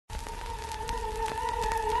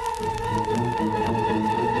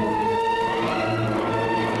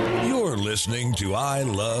You're listening to I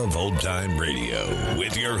Love Old Time Radio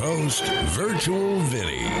with your host, Virtual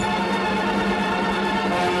Vinny.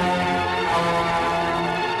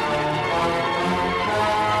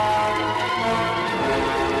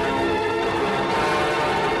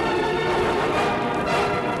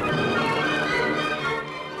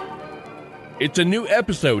 It's a new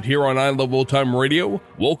episode here on I Love Old Time Radio.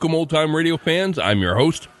 Welcome, Old Time Radio fans. I'm your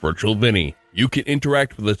host, Virtual Vinny. You can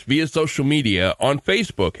interact with us via social media on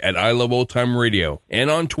Facebook at I Love Old Time Radio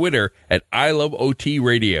and on Twitter at I Love OT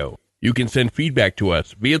Radio. You can send feedback to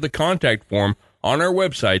us via the contact form on our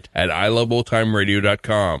website at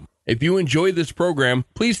iloveoldtimeradio.com. If you enjoy this program,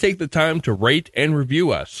 please take the time to rate and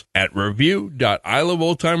review us at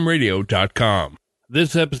review.iloveoldtimeradio.com.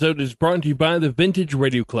 This episode is brought to you by the Vintage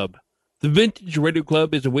Radio Club. The Vintage Radio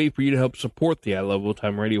Club is a way for you to help support the I Love Old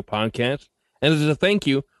Time Radio podcast, and as a thank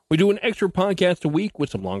you, we do an extra podcast a week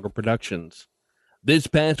with some longer productions. This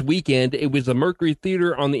past weekend, it was the Mercury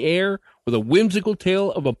Theater on the air with a whimsical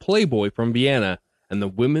tale of a playboy from Vienna and the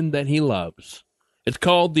women that he loves. It's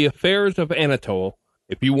called The Affairs of Anatole.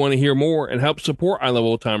 If you want to hear more and help support I Love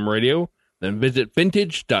Old Time Radio, then visit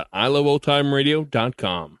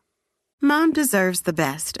vintage.iloveoldtimeradio.com. Mom deserves the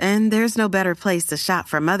best, and there's no better place to shop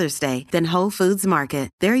for Mother's Day than Whole Foods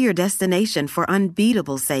Market. They're your destination for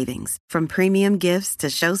unbeatable savings, from premium gifts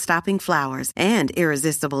to show-stopping flowers and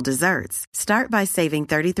irresistible desserts. Start by saving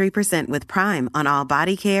 33% with Prime on all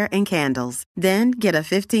body care and candles. Then get a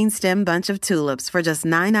 15-stem bunch of tulips for just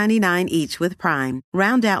 $9.99 each with Prime.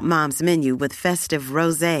 Round out Mom's menu with festive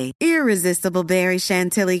rosé, irresistible berry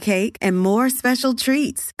chantilly cake, and more special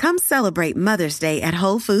treats. Come celebrate Mother's Day at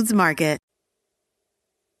Whole Foods Market.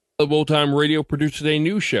 Old Time Radio produces a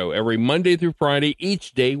new show every Monday through Friday,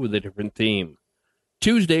 each day with a different theme.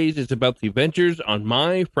 Tuesdays is about the adventures on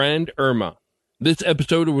My Friend Irma. This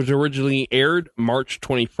episode was originally aired March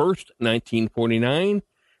 21st, 1949,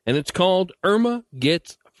 and it's called Irma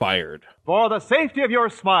Gets Fired. For the safety of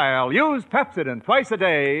your smile, use Pepsodent twice a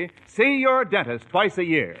day. See your dentist twice a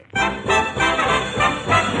year.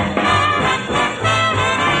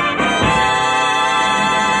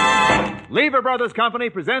 Lever Brothers Company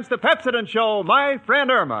presents the Pepsodent Show, My Friend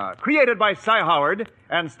Irma, created by Cy Howard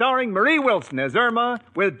and starring Marie Wilson as Irma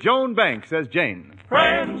with Joan Banks as Jane.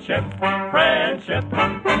 Friendship, friendship,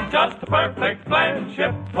 just the perfect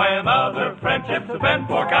friendship. When other friendships have been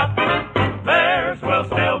forgot, theirs will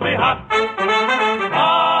still be hot.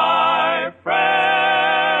 My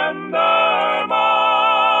friend Irma.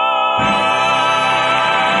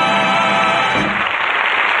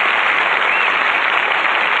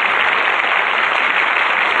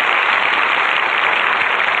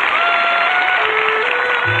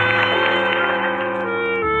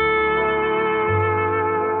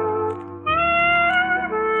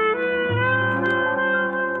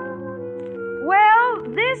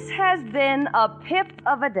 Has been a pip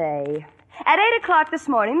of a day. At 8 o'clock this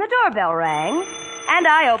morning, the doorbell rang, and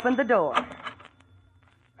I opened the door.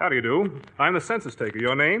 How do you do? I'm the census taker.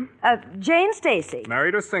 Your name? Jane Stacy.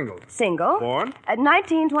 Married or single? Single. Born? At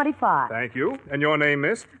 1925. Thank you. And your name,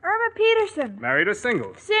 miss? Irma Peterson. Married or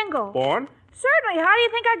single? Single. Born? Certainly. How do you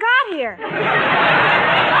think I got here?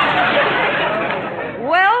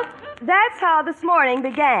 Well, that's how this morning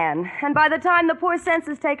began. And by the time the poor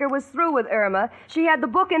census taker was through with Irma, she had the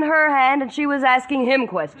book in her hand and she was asking him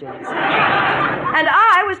questions. And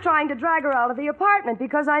I was trying to drag her out of the apartment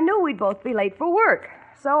because I knew we'd both be late for work.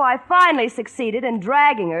 So I finally succeeded in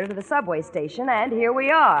dragging her to the subway station, and here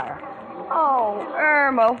we are. Oh,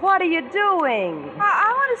 Irma, what are you doing?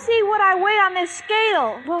 I want to see what I weigh on this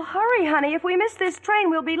scale. Well, hurry, honey. If we miss this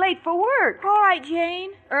train, we'll be late for work. All right,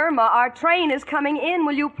 Jane. Irma, our train is coming in.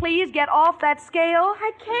 Will you please get off that scale?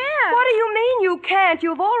 I can't. What do you mean you can't?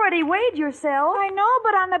 You've already weighed yourself. I know,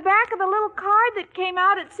 but on the back of the little card that came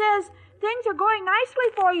out, it says, things are going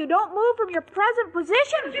nicely for you. Don't move from your present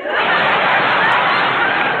position.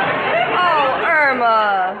 Oh,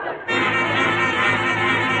 Irma.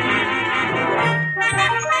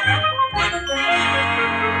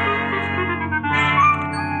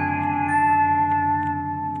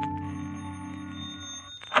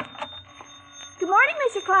 Good morning,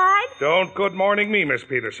 Mr. Clyde. Don't good morning me, Miss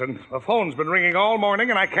Peterson. The phone's been ringing all morning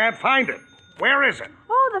and I can't find it. Where is it?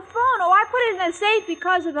 Oh, the phone. Oh, I put it in the safe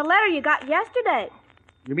because of the letter you got yesterday.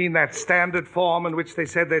 You mean that standard form in which they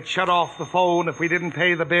said they'd shut off the phone if we didn't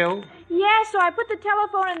pay the bill? Yes, so I put the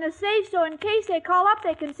telephone in the safe so in case they call up,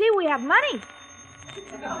 they can see we have money.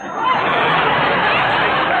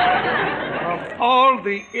 Of all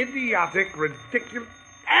the idiotic, ridiculous...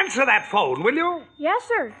 Answer that phone, will you? Yes,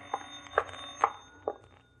 sir.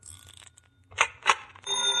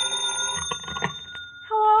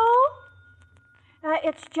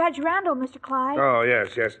 it's Judge Randall, Mr. Clyde. Oh,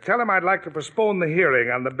 yes. Tell him I'd like to postpone the hearing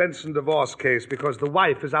on the Benson divorce case because the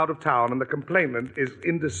wife is out of town and the complainant is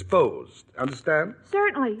indisposed. Understand?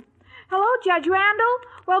 Certainly. Hello, Judge Randall.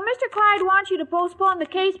 Well, Mr. Clyde wants you to postpone the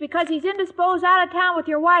case because he's indisposed out of town with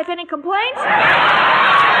your wife. Any complaints?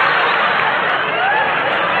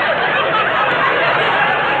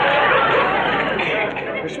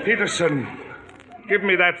 Miss Peterson, give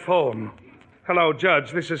me that phone. Hello,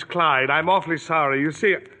 Judge. This is Clyde. I'm awfully sorry. You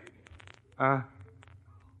see...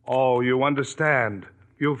 Oh, you understand.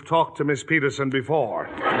 You've talked to Miss Peterson before.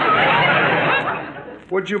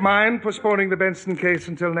 Would you mind postponing the Benson case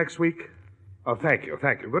until next week? Oh, thank you.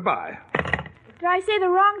 Goodbye. Did I say the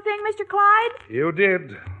wrong thing, Mr. Clyde? You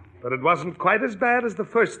did, but it wasn't quite as bad as the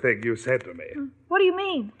first thing you said to me. What do you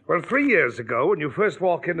mean? Well, 3 years ago, when you first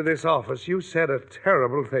walked into this office, you said a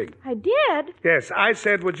terrible thing. I did? Yes, I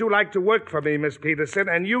said, would you like to work for me, Miss Peterson?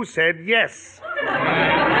 And you said yes.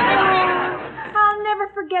 I'll never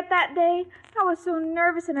forget that day. I was so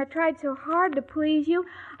nervous and I tried so hard to please you.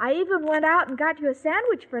 I even went out and got you a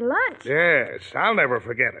sandwich for lunch. Yes, I'll never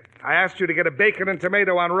forget it. I asked you to get a bacon and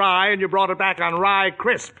tomato on rye, and you brought it back on rye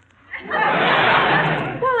crisp.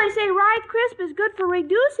 Well, they say rye crisp is good for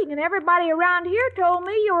reducing, and everybody around here told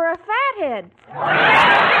me you were a fathead.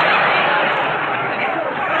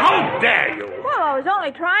 How dare you? Well, I was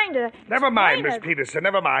only trying to... Never mind, Miss Peterson,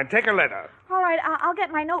 never mind. Take a letter. All right, I'll get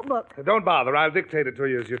my notebook. Don't bother. I'll dictate it to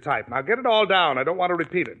you as you type. Now, get it all down. I don't want to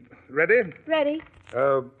repeat it. Ready? Ready.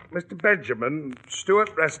 Mr. Benjamin, Stewart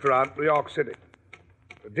Restaurant, New York City.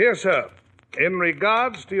 Dear sir, in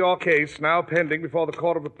regards to your case now pending before the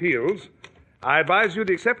Court of Appeals, I advise you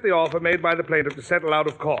to accept the offer made by the plaintiff to settle out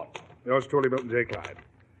of court. Yours truly, Milton J. Clyde.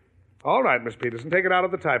 All right, Miss Peterson, take it out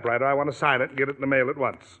of the typewriter. I want to sign it and get it in the mail at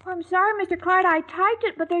once. Oh, I'm sorry, Mr. Clyde. I typed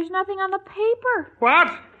it, but there's nothing on the paper.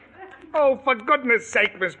 What? Oh, for goodness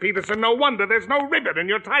sake, Miss Peterson, no wonder there's no ribbon in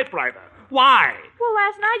your typewriter. Why? Well,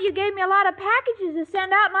 last night you gave me a lot of packages to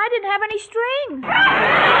send out, and I didn't have any string.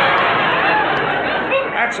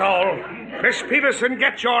 That's all. Miss Peterson,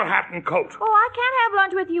 get your hat and coat. Oh, I can't have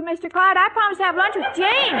lunch with you, Mr. Clyde. I promised to have lunch with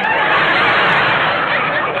Jane.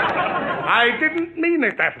 I didn't mean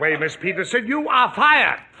it that way, Miss Peterson. You are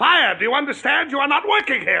fired. Fired. Do you understand? You are not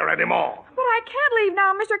working here anymore. But I can't leave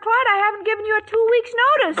now, Mr. Clyde. I haven't given you a 2 weeks'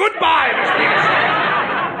 notice. Goodbye, Miss Peterson.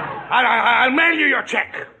 I'll mail you your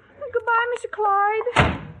check. Goodbye, Mr. Clyde.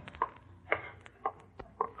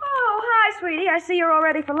 Oh, hi, sweetie. I see you're all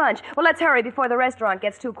ready for lunch. Well, let's hurry before the restaurant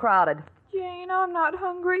gets too crowded. Jane, I'm not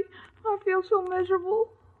hungry. I feel so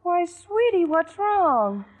miserable. Why, sweetie, what's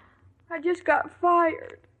wrong? I just got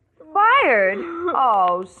fired. Fired?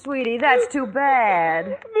 Oh, sweetie, that's too bad.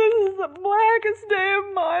 This is the blackest day of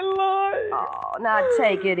my life. Oh, now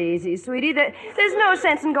take it easy, sweetie. There's no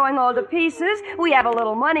sense in going all to pieces. We have a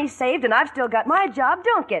little money saved, and I've still got my job.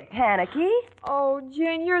 Don't get panicky. Oh,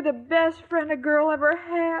 Jane, you're the best friend a girl ever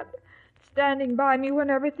had. Standing by me when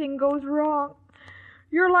everything goes wrong.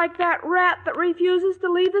 You're like that rat that refuses to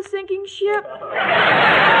leave the sinking ship.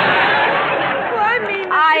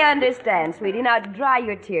 I understand, sweetie. Now dry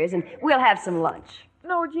your tears and we'll have some lunch.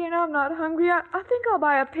 No, Jane, I'm not hungry. I think I'll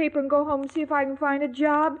buy a paper and go home and see if I can find a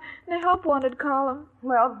job in the help wanted column.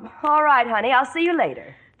 Well, all right, honey. I'll see you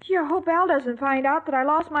later. Gee, I hope Al doesn't find out that I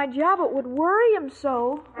lost my job. It would worry him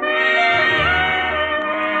so.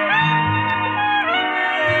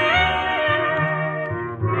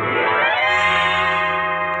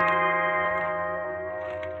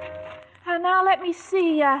 Now let me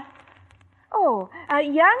see. A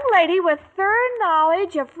young lady with thorough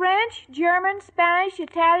knowledge of French, German, Spanish,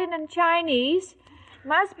 Italian, and Chinese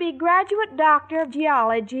must be graduate doctor of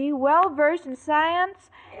geology, well-versed in science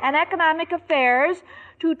and economic affairs,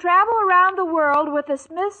 to travel around the world with the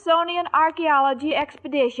Smithsonian Archaeology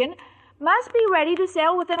Expedition, must be ready to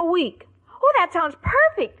sail within a week. Oh, that sounds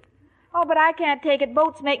perfect. Oh, but I can't take it.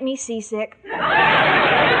 Boats make me seasick. Oh,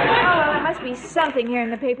 well, there must be something here in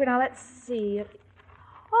the paper. Now, let's see.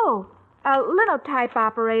 Oh, a linotype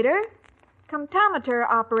operator, comptometer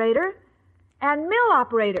operator, and mill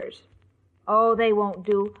operators. Oh, they won't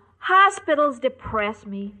do. Hospitals depress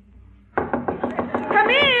me. Come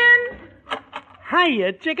in.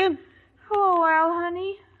 Hiya, chicken. Hello, Al,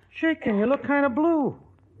 honey. Chicken, you look kind of blue.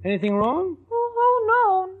 Anything wrong? Oh,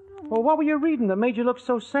 no. Well, what were you reading that made you look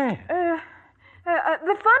so sad?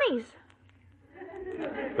 The funnies.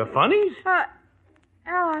 The funnies?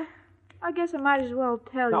 Al, I guess I might as well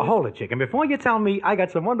tell you. Now, hold it, chicken. Before you tell me, I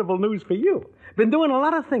got some wonderful news for you. Been doing a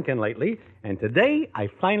lot of thinking lately, and today I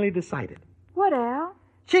finally decided. What, Al?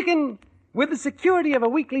 Chicken, with the security of a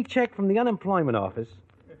weekly check from the unemployment office,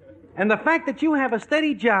 and the fact that you have a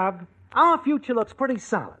steady job, our future looks pretty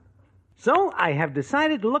solid. So I have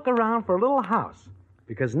decided to look around for a little house,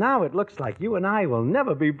 because now it looks like you and I will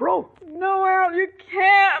never be broke. No, Al, you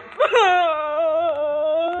can't.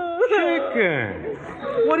 Chicken,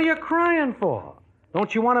 what are you crying for?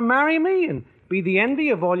 Don't you want to marry me and be the envy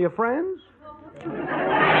of all your friends? Of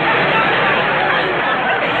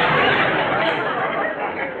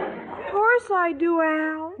course I do,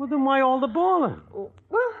 Al. Well, then why all the bawling?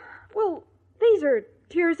 Well, these are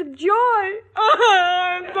tears of joy.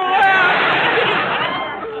 I'm so happy.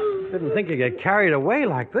 Didn't think you'd get carried away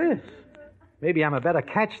like this. Maybe I'm a better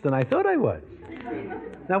catch than I thought I was.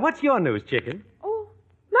 Now, what's your news, Chicken? Oh,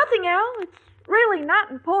 nothing, Al. It's really not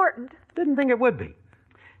important. Didn't think it would be.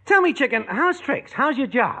 Tell me, Chicken, how's tricks? How's your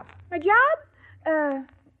job? My job?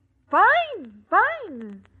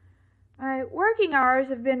 Fine. My working hours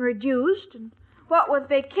have been reduced, and what with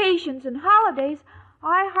vacations and holidays,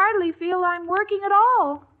 I hardly feel I'm working at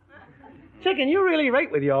all. Chicken, you really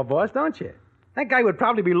rate with your boss, don't you? That guy would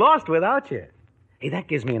probably be lost without you. Hey, that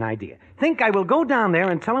gives me an idea. Think I will go down there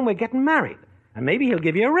and tell him we're getting married, and maybe he'll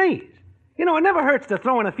give you a raise. You know, it never hurts to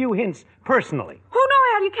throw in a few hints personally. Oh,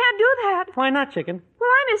 no, Al, you can't do that. Why not, Chicken? Well,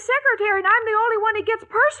 I'm his secretary, and I'm the only one he gets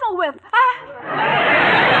personal with.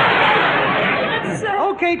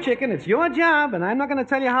 Okay, Chicken, it's your job, and I'm not going to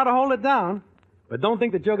tell you how to hold it down. But don't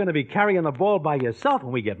think that you're going to be carrying the ball by yourself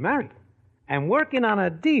when we get married. I'm working on a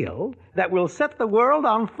deal that will set the world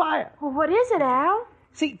on fire. Well, what is it, Al?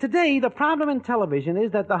 See, today, the problem in television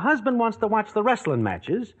is that the husband wants to watch the wrestling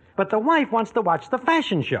matches, but the wife wants to watch the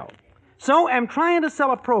fashion show. So I'm trying to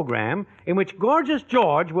sell a program in which Gorgeous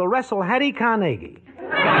George will wrestle Hattie Carnegie.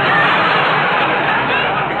 Yeah,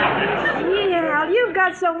 Al, you've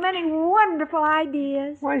got so many wonderful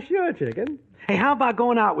ideas. Why, sure, Chicken. Hey, how about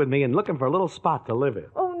going out with me and looking for a little spot to live in?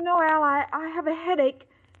 Oh, no, Al, I have a headache.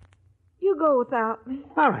 You go without me.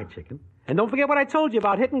 All right, Chicken. And don't forget what I told you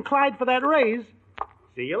about hitting Clyde for that raise.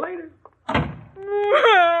 See you later. Come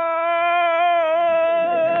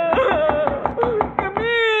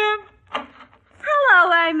in.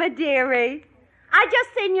 Hello, Irma, dearie. I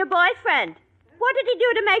just seen your boyfriend. What did he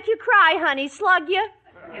do to make you cry, honey? Slug you?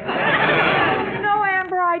 No,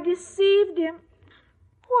 Amber, I deceived him.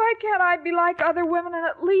 Why can't I be like other women and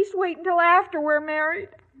at least wait until after we're married?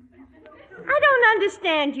 I don't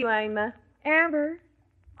understand you, Irma. Amber,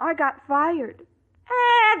 I got fired.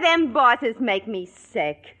 Them bosses make me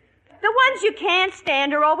sick. The ones you can't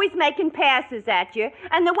stand are always making passes at you,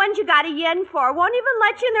 and the ones you got a yen for won't even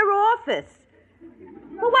let you in their office.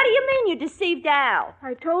 Well, what do you mean you deceived Al?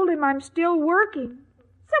 I told him I'm still working.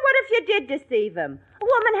 So what if you did deceive him? A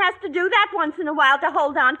woman has to do that once in a while to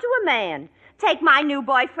hold on to a man. Take my new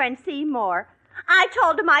boyfriend, Seymour. I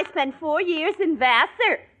told him I spent 4 years in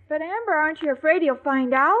Vassar. But, Amber, aren't you afraid he'll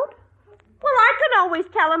find out? Well, I can always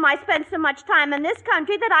tell him I spent so much time in this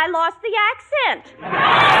country that I lost the accent.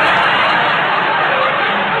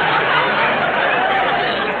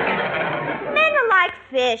 Men are like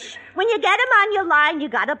fish. When you get them on your line, you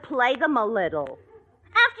gotta play them a little.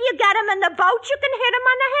 After you get them in the boat, you can hit them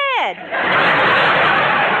on the head.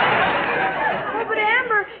 Oh, but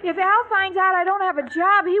Amber, if Al finds out I don't have a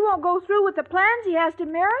job, he won't go through with the plans. He has to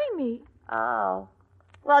marry me. Oh.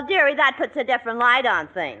 Well, dearie, that puts a different light on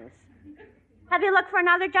things. Have you looked for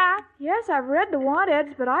another job? Yes, I've read the want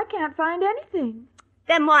ads, but I can't find anything.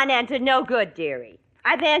 Them want ads are no good, dearie.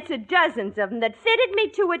 I've answered dozens of them that fitted me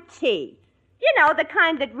to a T. You know, the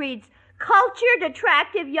kind that reads, cultured,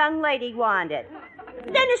 attractive young lady wanted.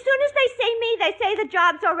 Then as soon as they see me, they say the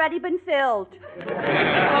job's already been filled.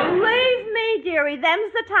 Believe me, dearie,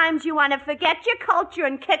 them's the times you want to forget your culture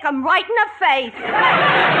and kick 'em right in the face.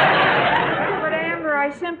 But, Amber,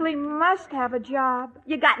 I simply must have a job.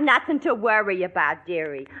 You got nothing to worry about,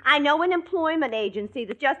 dearie. I know an employment agency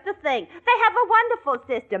that's just the thing. They have a wonderful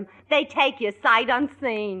system. They take you sight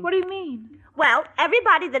unseen. What do you mean? Well,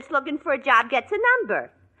 everybody that's looking for a job gets a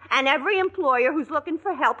number. And every employer who's looking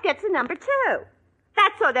for help gets a number, too.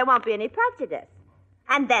 That's so there won't be any prejudice.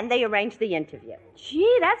 And then they arrange the interview.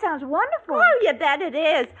 Gee, that sounds wonderful. Oh, you bet it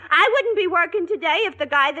is. I wouldn't be working today if the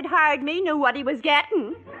guy that hired me knew what he was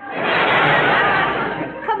getting.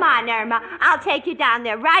 Come on, Irma. I'll take you down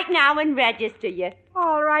there right now and register you.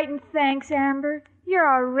 All right, and thanks, Amber. You're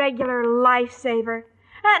a regular lifesaver.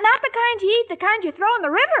 Not the kind you eat, the kind you throw in the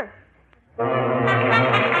river.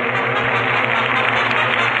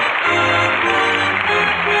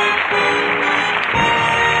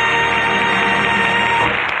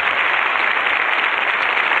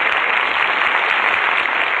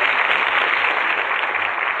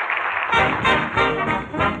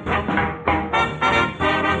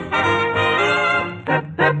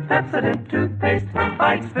 Pepsodent toothpaste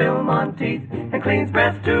fights film on teeth and cleans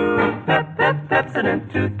breath too.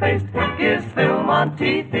 Pepsodent toothpaste gives film on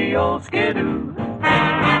teeth the old skidoo.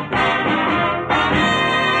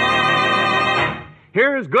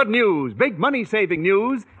 Here's good news, big money-saving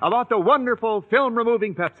news about the wonderful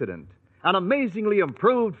film-removing Pepsodent, an amazingly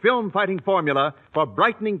improved film-fighting formula for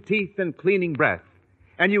brightening teeth and cleaning breath.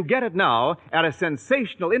 And you get it now at a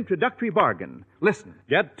sensational introductory bargain. Listen.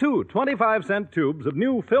 Get 2 25-cent tubes of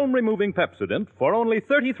new film-removing Pepsodent for only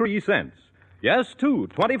 33 cents. Yes, 2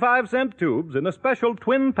 25-cent tubes in a special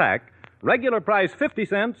twin pack. Regular price 50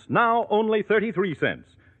 cents, now only 33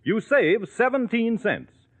 cents. You save 17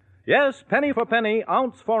 cents. Yes, penny for penny,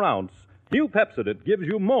 ounce for ounce, new Pepsodent gives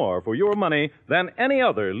you more for your money than any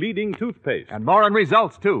other leading toothpaste. And more in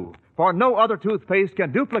results, too. For no other toothpaste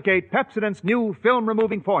can duplicate Pepsodent's new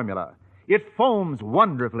film-removing formula. It foams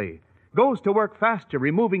wonderfully, goes to work faster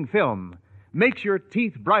removing film, makes your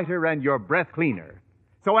teeth brighter and your breath cleaner.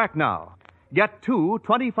 So act now. Get 2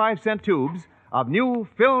 25-cent tubes of new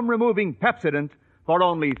film-removing Pepsodent for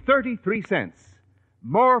only 33 cents.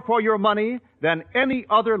 More for your money than any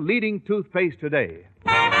other leading toothpaste today.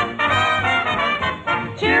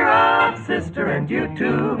 Cheer up, sister, and you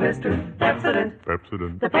too, mister. Pepsodent.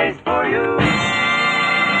 Pepsodent. The paste for you.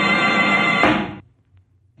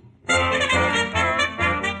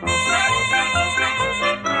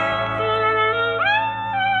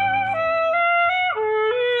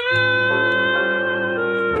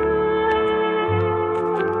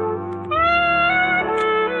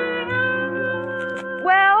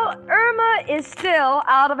 Is still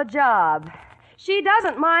out of a job. She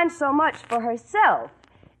doesn't mind so much for herself.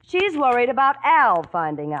 She's worried about Al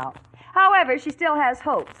finding out. However, she still has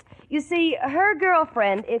hopes. You see, her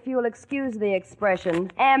girlfriend, if you'll excuse the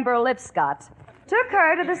expression, Amber Lipscott, took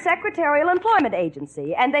her to the Secretarial Employment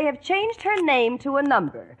Agency, and they have changed her name to a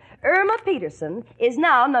number. Irma Peterson is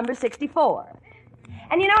now number 64.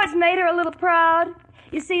 And you know what's made her a little proud?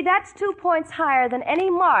 You see, that's 2 points higher than any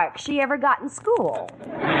mark she ever got in school.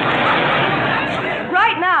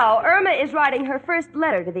 Right now, Irma is writing her first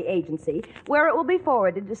letter to the agency, where it will be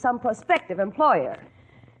forwarded to some prospective employer.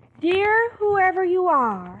 Dear whoever you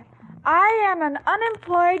are, I am an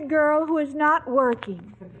unemployed girl who is not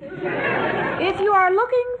working. If you are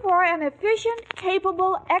looking for an efficient,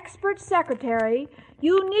 capable, expert secretary,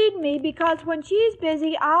 you need me because when she's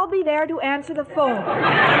busy, I'll be there to answer the phone.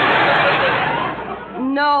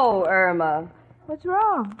 No, Irma. What's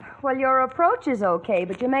wrong? Well, your approach is okay,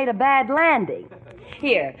 but you made a bad landing.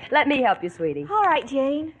 Here, let me help you, sweetie. All right,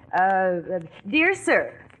 Jane. Dear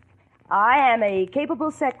sir, I am a capable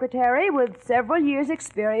secretary with several years'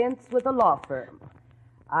 experience with a law firm.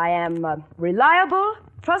 I am reliable,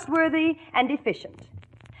 trustworthy, and efficient.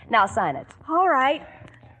 Now sign it. All right.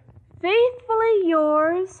 Faithfully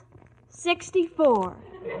yours, 64.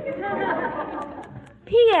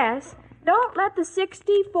 P.S. Don't let the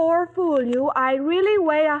 64 fool you. I really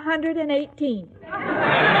weigh 118.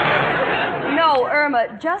 No,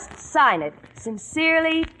 Irma, just sign it.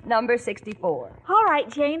 Sincerely, number 64. All right,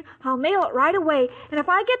 Jane. I'll mail it right away. And if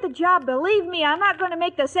I get the job, believe me, I'm not going to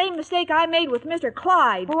make the same mistake I made with Mr.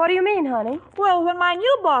 Clyde. Well, what do you mean, honey? Well, when my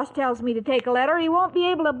new boss tells me to take a letter, he won't be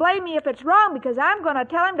able to blame me if it's wrong because I'm going to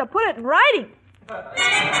tell him to put it in writing.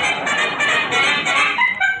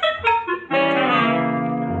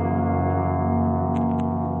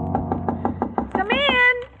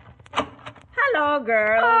 Hello,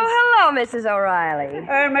 girls. Oh, hello, Mrs. O'Reilly.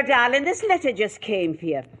 Irma, darling, this letter just came for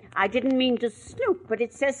you. I didn't mean to snoop, but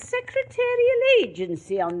it says Secretarial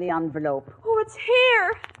Agency on the envelope. Oh, it's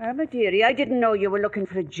here. Irma, dearie, I didn't know you were looking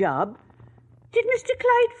for a job. Did Mr.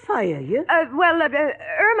 Clyde fire you?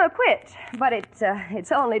 Irma quit, but it's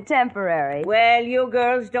only temporary. Well, you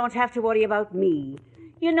girls don't have to worry about me.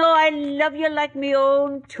 You know I love you like my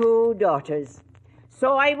own 2 daughters.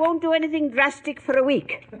 So I won't do anything drastic for a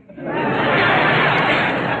week.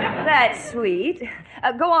 That's sweet.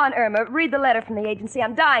 Go on, Irma. Read the letter from the agency.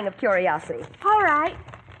 I'm dying of curiosity. All right.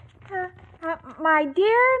 My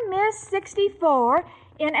dear Miss 64,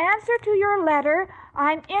 in answer to your letter,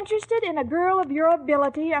 I'm interested in a girl of your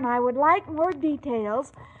ability, and I would like more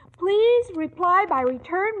details. Please reply by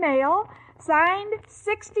return mail, signed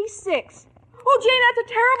 66. Oh, Jane, that's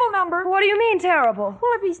a terrible number. What do you mean, terrible?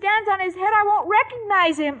 Well, if he stands on his head, I won't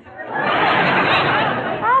recognize him.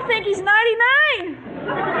 I'll think he's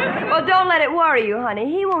 99. Well, don't let it worry you, honey.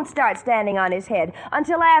 He won't start standing on his head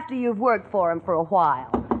until after you've worked for him for a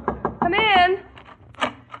while. Come in.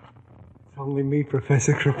 It's only me,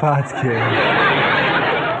 Professor Kropotkin.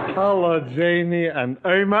 Hello, Janie and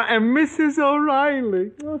Irma and Mrs.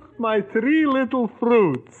 O'Reilly. Oh, my three little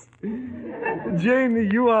fruits. Janie,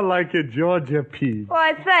 you are like a Georgia pea.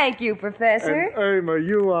 Why, thank you, Professor. And Irma,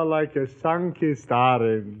 you are like a sun-kissed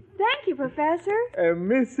orange. Thank you, Professor.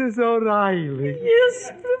 And Mrs. O'Reilly.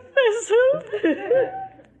 Yes, Professor.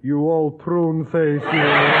 You old prune face, you.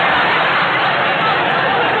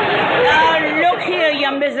 Look here,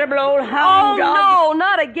 you miserable old hound dog. Oh, no,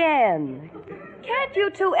 not again. Can't you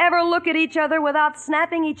two ever look at each other without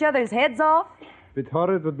snapping each other's heads off? Bit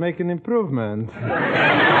horrid would make an improvement.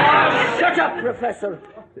 Shut up, Professor.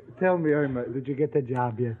 Tell me, Irma, did you get the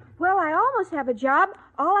job yet? Well, I almost have a job.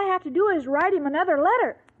 All I have to do is write him another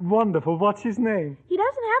letter. Wonderful. What's his name? He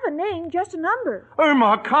doesn't have a name, just a number.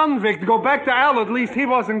 Irma, a convict. Go back to Al. At least he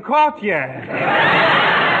wasn't caught yet.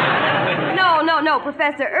 No,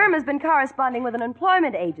 Professor. Irma's been corresponding with an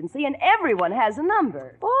employment agency, and everyone has a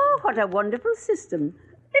number. Oh, what a wonderful system.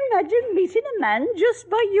 Imagine meeting a man just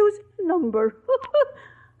by using a number.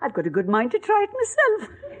 I've got a good mind to try it myself.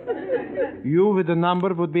 You with a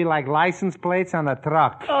number would be like license plates on a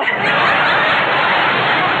truck.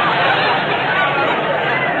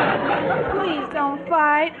 Please don't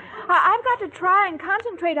fight. I've got to try and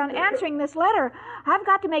concentrate on answering this letter. I've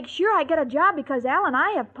got to make sure I get a job because Al and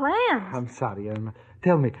I have plans. I'm sorry, Irma.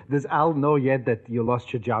 Tell me, does Al know yet that you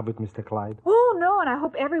lost your job with Mr. Clyde? Oh, no, and I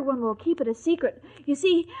hope everyone will keep it a secret. You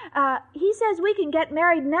see, he says we can get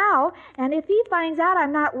married now, and if he finds out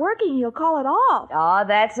I'm not working, he'll call it off. Oh,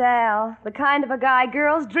 that's Al. The kind of a guy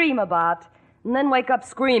girls dream about, and then wake up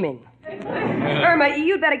screaming. Irma,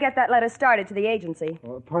 you'd better get that letter started to the agency.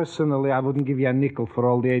 Well, personally, I wouldn't give you a nickel for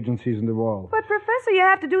all the agencies in the world. But, Professor, you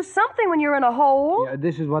have to do something when you're in a hole. Yeah,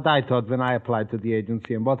 this is what I thought when I applied to the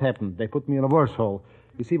agency, and what happened? They put me in a worse hole.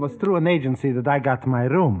 You see, it was through an agency that I got my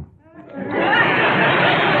room.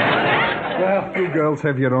 Well, you girls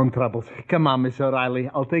have your own troubles. Come on, Miss O'Reilly.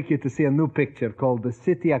 I'll take you to see a new picture called The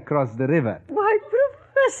City Across the River. Why,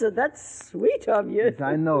 Professor, that's sweet of you. Yes,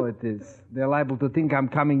 I know it is. They're liable to think I'm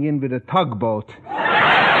coming in with a tugboat.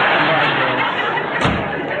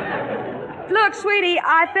 Look, sweetie,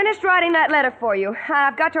 I finished writing that letter for you.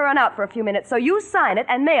 I've got to run out for a few minutes, so you sign it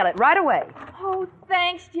and mail it right away. Oh,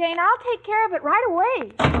 thanks, Jane. I'll take care of it right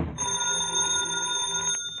away.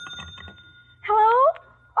 Hello?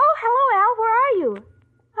 Oh, hello, Al. Where are you?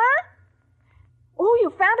 Huh? Oh,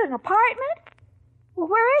 you found an apartment? Well,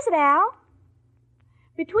 where is it, Al?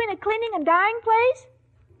 Between a cleaning and dyeing place?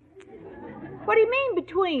 What do you mean,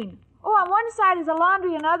 between? Oh, on one side is a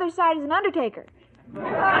laundry and the other side is an undertaker. Well,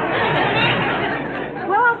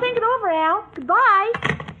 I'll think it over, Al. Goodbye.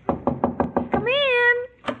 Come in.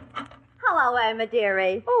 Hello, Irma,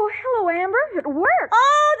 dearie. Oh, hello, Amber. It worked.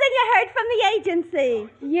 Oh, then you heard from the agency.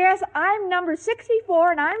 Yes, I'm number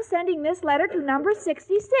 64, and I'm sending this letter to number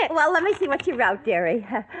 66. Well, let me see what you wrote, dearie.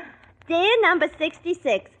 Dear number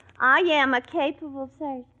 66, I am a capable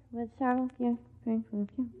search with several...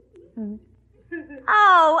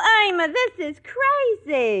 Oh, Irma, this is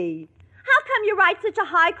crazy. How come you write such a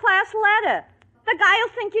high-class letter? The guy'll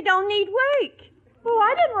think you don't need work. Oh,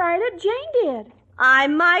 I didn't write it. Jane did. I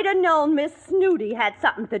might have known Miss Snooty had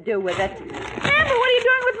something to do with it. Amber, what are you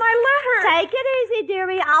doing with my letter? Take it easy,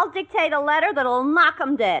 dearie. I'll dictate a letter that'll knock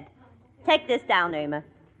 'em dead. Take this down, Irma.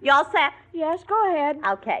 You all set? Yes, go ahead.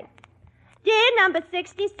 Okay. Dear number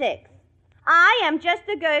 66, I am just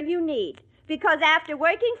the girl you need, because after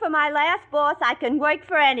working for my last boss, I can work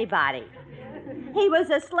for anybody. He was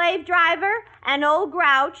a slave driver, an old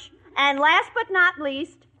grouch, and last but not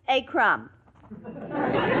least, a crumb.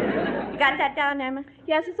 Got that down, Emma?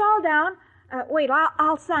 Yes, it's all down. Wait,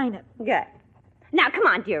 I'll sign it. Good. Now, come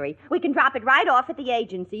on, dearie. We can drop it right off at the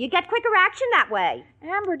agency. You get quicker action that way.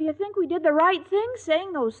 Amber, do you think we did the right thing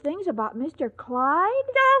saying those things about Mr. Clyde?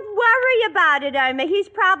 Don't worry about it, Irma. He's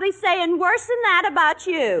probably saying worse than that about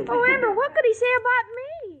you. Oh, Amber, what could he say about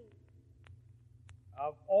me?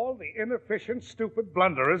 Of all the inefficient, stupid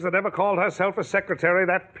blunderers that ever called herself a secretary,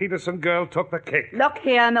 that Peterson girl took the cake. Look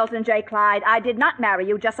here, Milton J. Clyde. I did not marry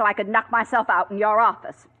you just so I could knock myself out in your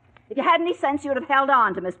office. If you had any sense, you'd have held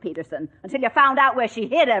on to Miss Peterson until you found out where she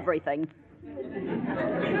hid everything. But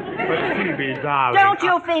Phoebe, darling... Don't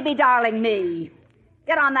you Phoebe darling me.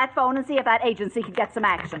 Get on that phone and see if that agency can get some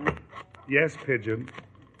action. Yes, Pigeon.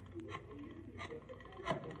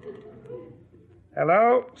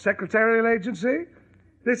 Hello, Secretarial Agency?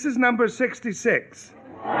 This is number 66.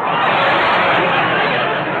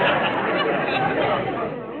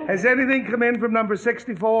 Has anything come in from number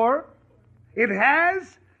 64? It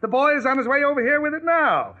has? The boy is on his way over here with it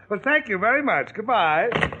now. Well, thank you very much. Goodbye.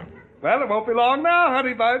 Well, it won't be long now,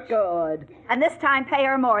 honey bunch. Good. And this time pay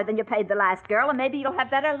her more than you paid the last girl, and maybe you'll have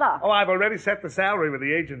better luck. Oh, I've already set the salary with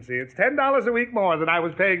the agency. It's $10 a week more than I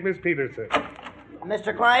was paying Miss Peterson.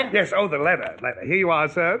 Mr. Clyde? Yes, the letter. Here you are,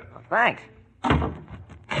 sir. Thanks.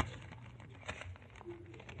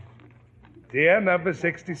 Dear number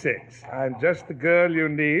 66, I'm just the girl you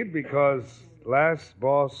need because last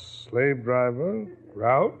boss, slave driver,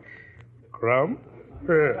 grouch, crump.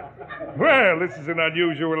 Well, this is an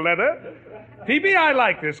unusual letter. Phoebe, I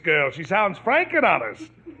like this girl. She sounds frank and honest.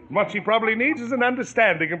 What she probably needs is an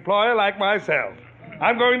understanding employer like myself.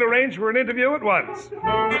 I'm going to arrange for an interview at once.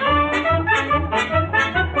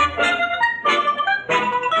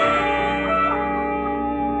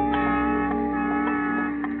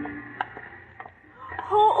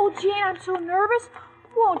 Oh, Jane, I'm so nervous.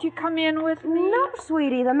 Won't you come in with me? No,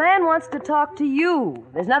 sweetie. The man wants to talk to you.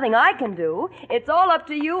 There's nothing I can do. It's all up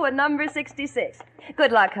to you at number 66.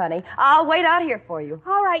 Good luck, honey. I'll wait out here for you.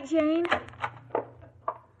 All right, Jane.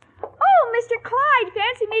 Oh, Mr. Clyde,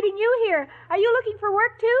 fancy meeting you here. Are you looking for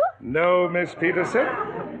work, too? No, Miss Peterson.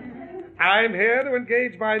 I'm here to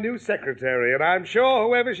engage my new secretary, and I'm sure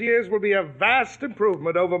whoever she is will be a vast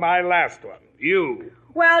improvement over my last one, you.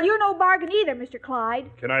 Well, you're no bargain either, Mr.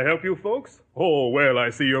 Clyde. Can I help you, folks? Oh, well, I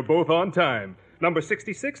see you're both on time. Number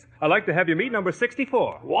 66, I'd like to have you meet number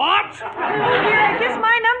 64. What? Oh, dear, I guess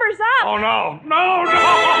my number's up. Oh, no. No!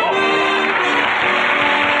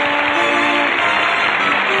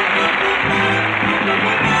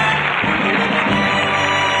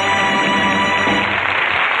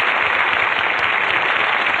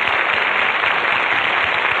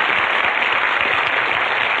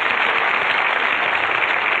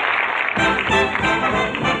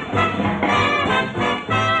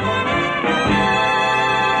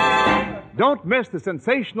 Don't miss the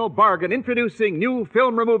sensational bargain introducing new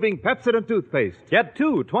film-removing Pepsodent toothpaste. Get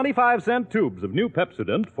 2 25-cent tubes of new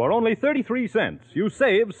Pepsodent for only 33 cents. You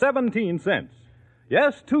save 17 cents.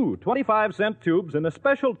 Yes, 2 25-cent tubes in a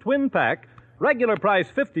special twin pack, regular price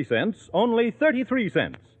 50 cents, only 33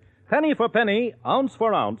 cents. Penny for penny, ounce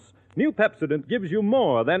for ounce, new Pepsodent gives you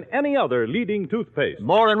more than any other leading toothpaste.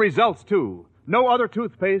 More in results, too. No other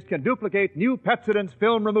toothpaste can duplicate new Pepsodent's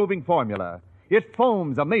film-removing formula. It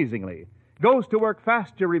foams amazingly, goes to work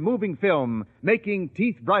faster removing film, making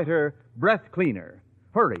teeth brighter, breath cleaner.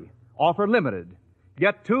 Hurry, offer limited.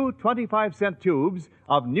 Get 2 25-cent tubes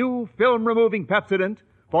of new film-removing Pepsodent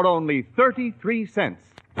for only 33 cents.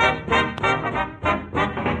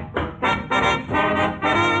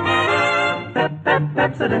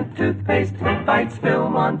 Pepsodent toothpaste fights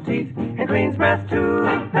film on teeth and cleans breath too.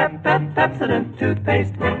 Pepsodent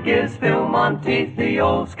toothpaste gives film on teeth the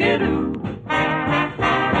old skidoo.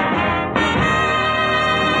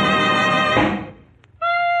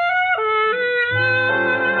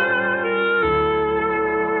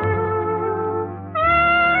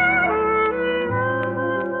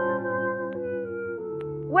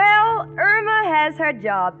 Her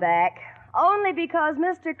job back, only because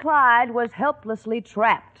Mr. Clyde was helplessly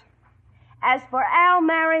trapped. As for Al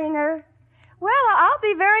marrying her, well, I'll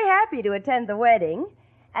be very happy to attend the wedding,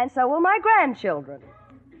 and so will my grandchildren.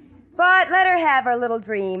 But let her have her little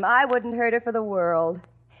dream. I wouldn't hurt her for the world.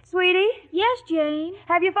 Sweetie? Yes, Jane?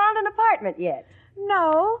 Have you found an apartment yet?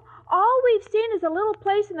 No. All we've seen is a little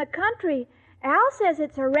place in the country. Al says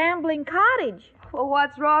it's a rambling cottage. Well,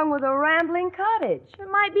 what's wrong with a rambling cottage? It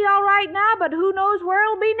might be all right now, but who knows where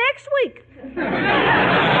it'll be next week.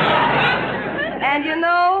 And you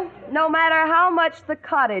know, no matter how much the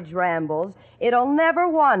cottage rambles, it'll never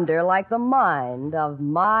wander like the mind of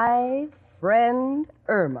my friend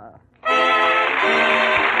Irma.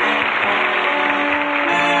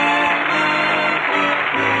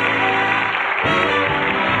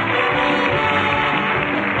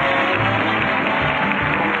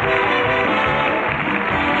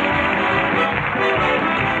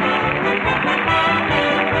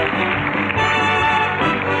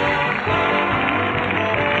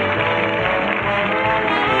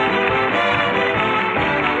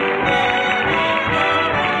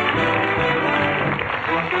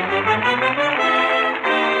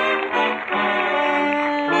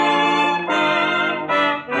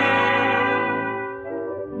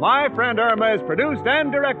 My Friend Irma is produced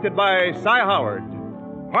and directed by Cy Howard.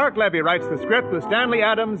 Mark Levy writes the script with Stanley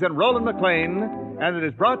Adams and Roland McClain, and it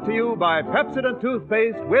is brought to you by Pepsodent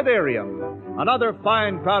Toothpaste with Arium, another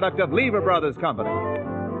fine product of Lever Brothers Company.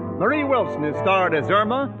 Marie Wilson is starred as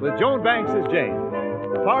Irma, with Joan Banks as Jane.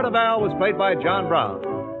 The part of Al was played by John Brown.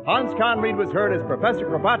 Hans Conried was heard as Professor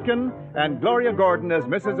Kropotkin, and Gloria Gordon as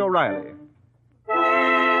Mrs. O'Reilly.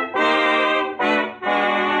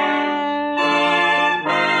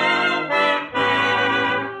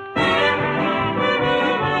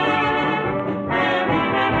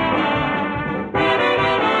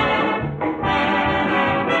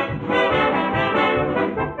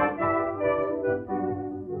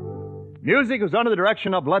 Music was under the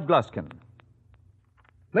direction of Lud Gluskin.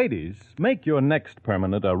 Ladies, make your next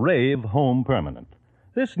permanent a Rave Home Permanent.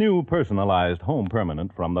 This new personalized home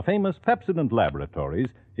permanent from the famous Pepsodent Laboratories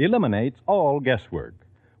eliminates all guesswork.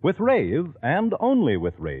 With Rave, and only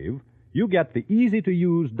with Rave, you get the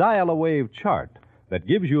easy-to-use dial-a-wave chart that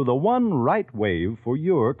gives you the one right wave for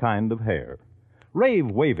your kind of hair. Rave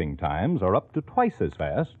waving times are up to twice as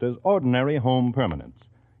fast as ordinary home permanents.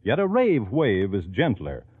 Yet a Rave wave is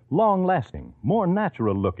gentler, long-lasting, more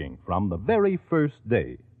natural-looking from the very first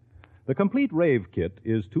day. The complete Rave kit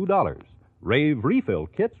is $2. Rave refill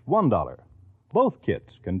kit's $1. Both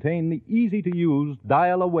kits contain the easy-to-use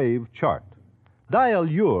dial-a-wave chart. Dial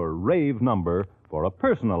your Rave number for a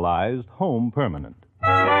personalized home permanent.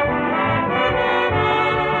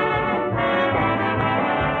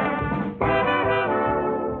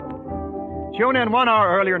 Tune in 1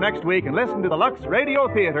 hour earlier next week and listen to the Lux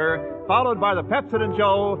Radio Theater, followed by the Pepsodent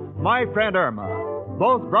Show, My Friend Irma,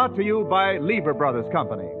 both brought to you by Lieber Brothers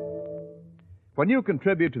Company. When you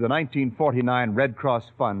contribute to the 1949 Red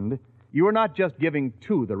Cross Fund, you are not just giving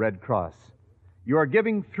to the Red Cross. You are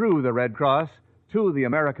giving through the Red Cross to the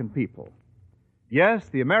American people. Yes,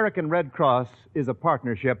 the American Red Cross is a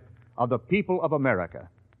partnership of the people of America.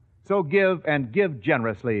 So give, and give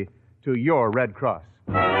generously, to your Red Cross.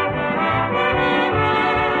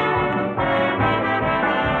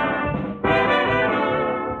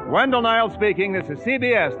 Wendell Niles speaking. This is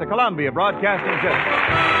CBS, the Columbia Broadcasting System.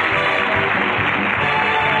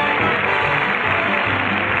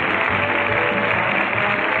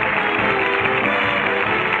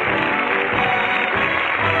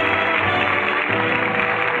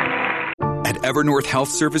 At Evernorth Health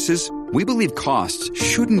Services, we believe costs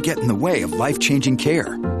shouldn't get in the way of life-changing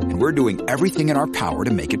care, and we're doing everything in our power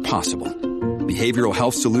to make it possible. Behavioral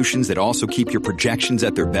health solutions that also keep your projections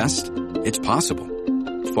at their best? It's possible.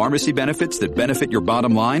 Pharmacy benefits that benefit your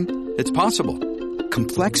bottom line? It's possible.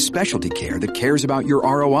 Complex specialty care that cares about your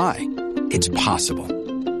ROI? It's possible.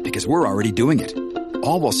 Because we're already doing it.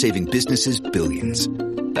 All while saving businesses billions.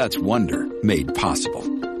 That's Wonder made possible.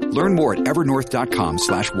 Learn more at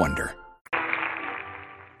evernorth.com/wonder.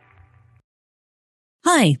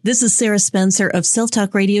 Hi, this is Sarah Spencer of Self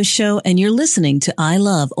Talk Radio Show, and you're listening to I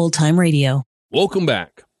Love Old Time Radio. Welcome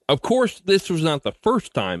back. Of course, this was not the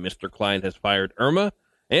first time Mr. Clyde has fired Irma,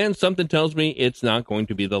 and something tells me it's not going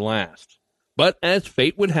to be the last. But as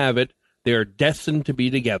fate would have it, they are destined to be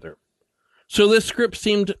together. So this script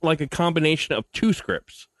seemed like a combination of two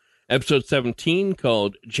scripts. Episode 17,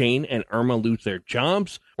 called Jane and Irma Lose Their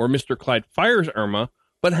Jobs, where Mr. Clyde fires Irma,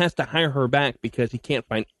 but has to hire her back because he can't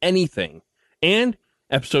find anything. And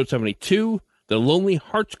Episode 72, The Lonely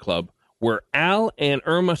Hearts Club, where Al and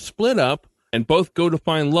Irma split up and both go to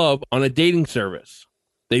find love on a dating service.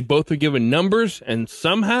 They both are given numbers and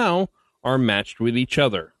somehow are matched with each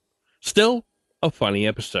other. Still, a funny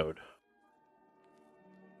episode.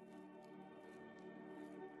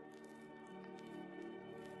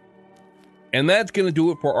 And that's going to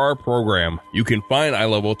do it for our program. You can find I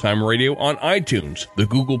Love Old Time Radio on iTunes, the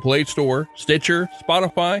Google Play Store, Stitcher,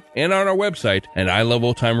 Spotify, and on our website at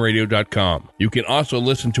iloveoldtimeradio.com. You can also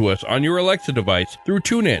listen to us on your Alexa device through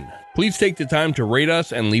TuneIn. Please take the time to rate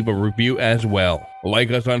us and leave a review as well.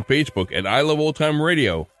 Like us on Facebook at I Love Old Time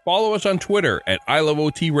Radio. Follow us on Twitter at I Love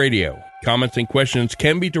OT Radio. Comments and questions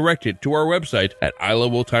can be directed to our website at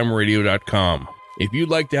iloveoldtimeradio.com. If you'd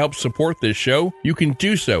like to help support this show, you can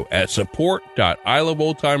do so at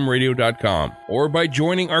support.iloveoldtimeradio.com or by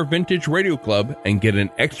joining our Vintage Radio Club and get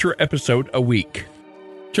an extra episode a week.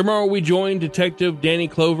 Tomorrow we join Detective Danny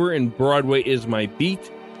Clover in Broadway Is My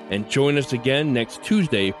Beat, and join us again next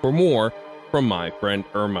Tuesday for more from My Friend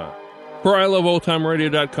Irma. For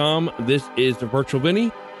iloveoldtimeradio.com, this is the Virtual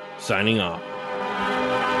Vinny, signing off.